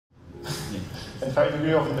and high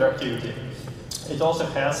degree of interactivity. It also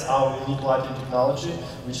has our unique lighting technology,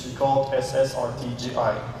 which we call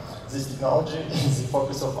SSRTGI. This technology is the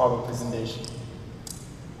focus of our presentation.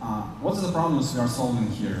 What are the problems we are solving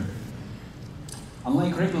here?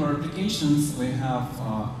 Unlike regular applications, we have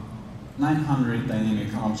 900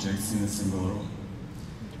 dynamic objects in a single room.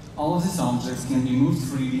 All of these objects can be moved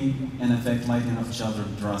freely and affect lighting of each other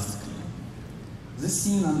drastically. This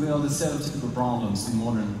scene unveiled a set of typical problems in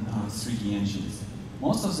modern 3D engines.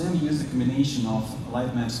 Most of them use a combination of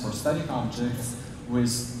light maps for static objects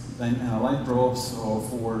with light probes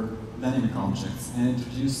for dynamic objects, and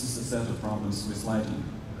introduces a set of problems with lighting.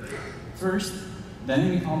 First,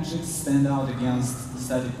 dynamic objects stand out against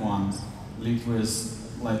static ones lit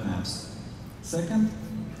with light maps. Second,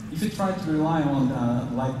 if you try to rely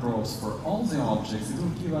on light probes for all the objects, it will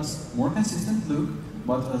give us more consistent look,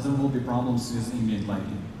 but there will be problems with ambient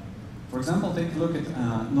lighting. For example, take a look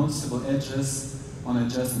at noticeable edges on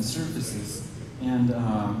adjacent surfaces and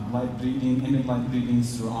ambient light bleeding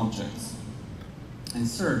through objects. And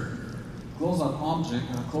third,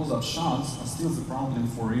 close-up shots are still the problem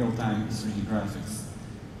for real-time 3D graphics.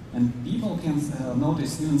 And people can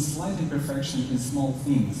notice even slight imperfection in small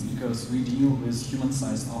things because we deal with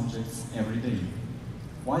human-sized objects every day.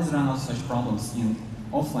 Why there are not such problems in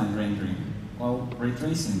offline rendering? Well, ray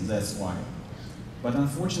tracing, that's why. But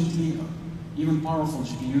unfortunately, even powerful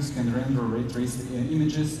GPUs can render ray traced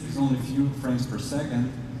images with only a few frames per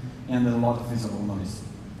second and a lot of visible noise.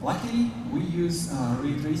 Luckily, we use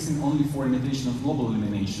ray tracing only for imitation of global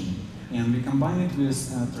illumination, and we combine it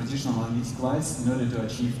with traditional analytic lights in order to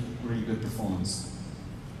achieve really good performance.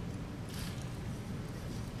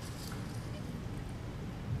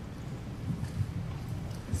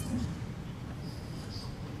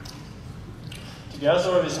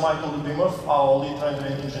 Together with Michael Lubimov, our lead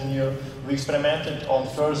rendering engineer, we experimented on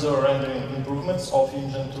further rendering improvements of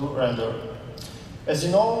Unigine 2 render. As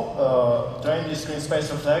you know, trendy screen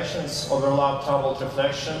space reflections overlap troubled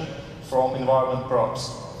reflection from environment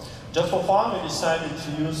probes. Just for fun, we decided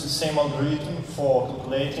to use the same algorithm for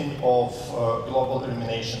calculating of global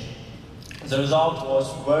illumination. The result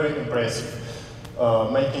was very impressive,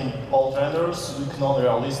 making all renders look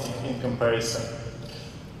non-realistic in comparison.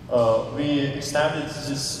 We extended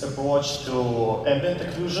this approach to ambient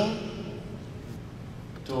occlusion,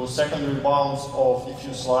 to secondary bounds of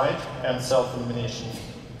diffuse light and self-illumination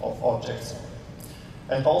of objects.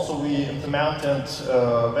 And also we implemented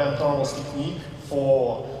band normals technique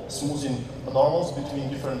for smoothing normals between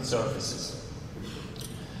different surfaces.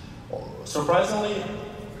 Surprisingly,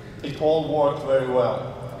 it all worked very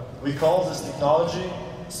well. We call this technology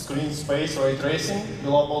screen space ray tracing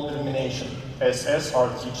global illumination,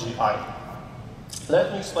 SSRTGI.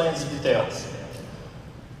 Let me explain the details.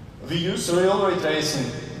 We use real ray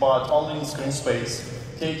tracing, but only in screen space,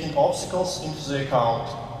 taking obstacles into the account.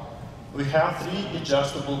 We have 3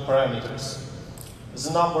 adjustable parameters.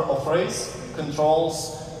 The number of rays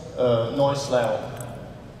controls noise level.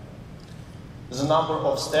 The number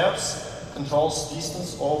of steps controls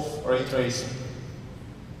distance of ray tracing.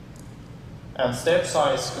 And step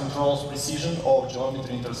size controls precision of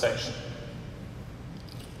geometry intersection.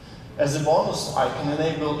 As a bonus, I can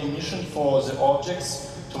enable emission for the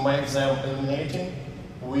objects to make them illuminating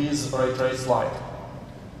with ray traced light.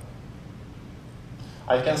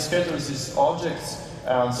 I can scatter these objects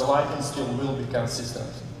and the lighting still will be consistent.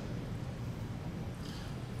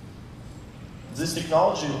 This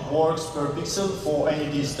technology works per pixel for any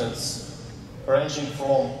distance, ranging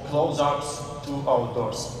from close-ups to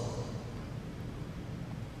outdoors.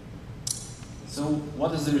 So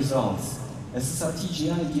what is the results?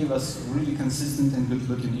 SSRTGI gave us really consistent and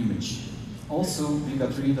good-looking image. Also, we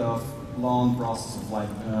got rid of long process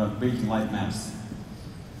of breaking light maps.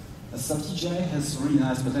 SSRTGI has really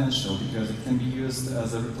nice potential because it can be used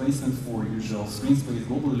as a replacement for usual screen space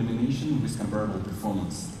global illumination with comparable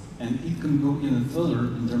performance. And it can go even further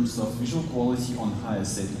in terms of visual quality on higher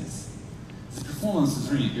settings. The performance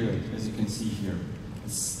is really good, as you can see here.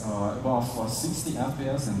 It's above 60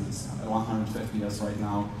 FPS and it's 100 FPS right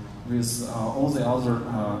now, with all the other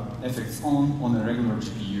effects on a regular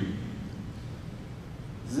GPU.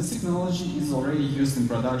 This technology is already used in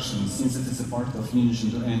production since it is a part of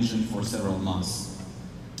Unigine 2 engine for several months.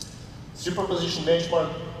 Superposition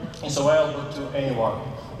benchmark is available to anyone.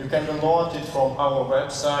 You can download it from our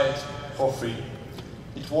website for free.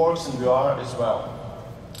 It works in VR as well.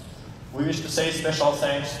 We wish to say special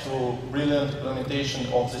thanks to brilliant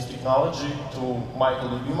implementation of this technology to Michael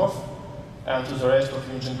Lubimov and to the rest of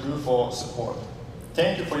Unigine crew for support.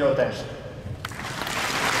 Thank you for your attention.